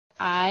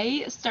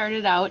I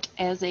started out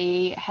as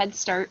a Head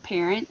Start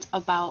parent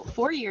about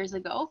 4 years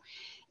ago,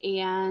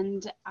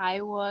 and I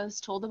was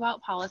told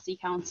about Policy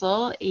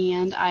Council,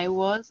 and I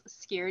was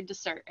scared to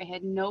start. I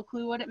had no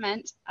clue what it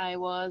meant. I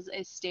was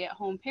a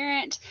stay-at-home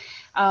parent.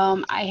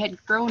 I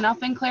had grown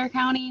up in Clare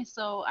County,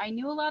 so I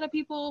knew a lot of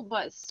people,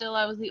 but still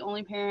I was the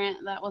only parent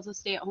that was a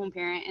stay-at-home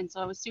parent, and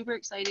so I was super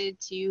excited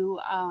to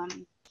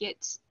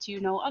get to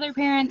know other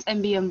parents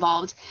and be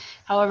involved.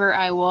 However,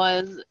 I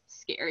was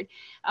scared.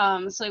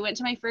 So I went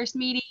to my first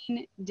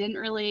meeting, didn't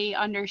really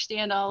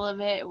understand all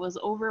of it. It was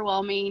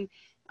overwhelming.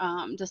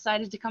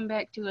 Decided to come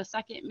back to a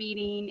second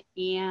meeting,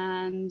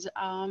 and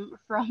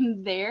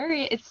from there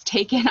it's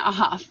taken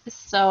off.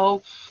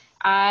 So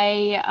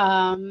I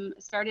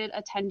started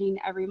attending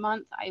every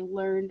month. I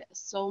learned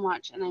so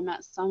much, and I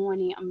met so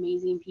many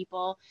amazing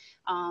people.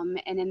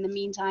 And in the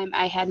meantime,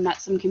 I had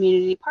met some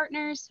community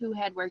partners who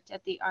had worked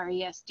at the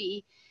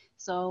RESD.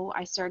 So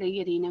I started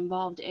getting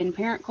involved in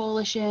Parent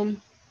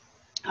Coalition.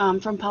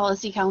 From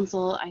Policy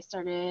Council, I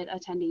started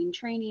attending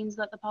trainings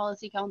that the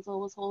Policy Council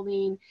was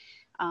holding,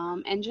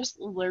 and just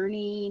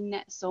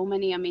learning so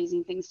many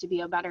amazing things to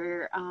be a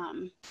better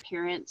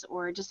parent,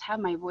 or just have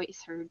my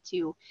voice heard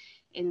too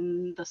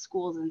in the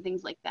schools and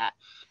things like that.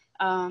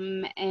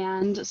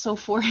 And so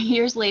 4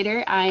 years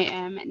later, I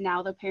am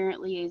now the Parent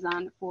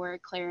Liaison for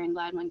Clare and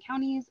Gladwin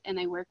Counties, and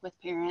I work with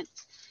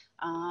parents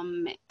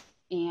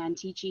and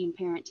teaching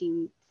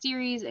parenting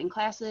series and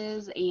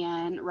classes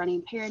and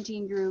running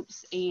parenting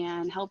groups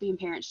and helping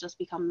parents just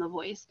become the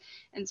voice.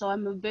 And so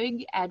I'm a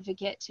big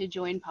advocate to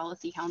join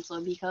Policy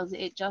Council, because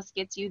it just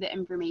gets you the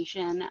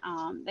information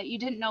that you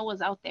didn't know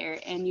was out there,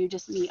 and you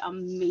just meet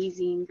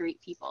amazing,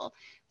 great people.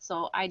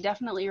 So I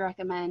definitely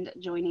recommend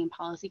joining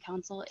Policy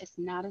Council. It's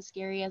not as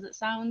scary as it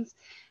sounds.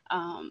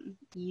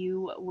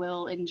 You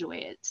will enjoy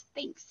it.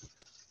 Thanks.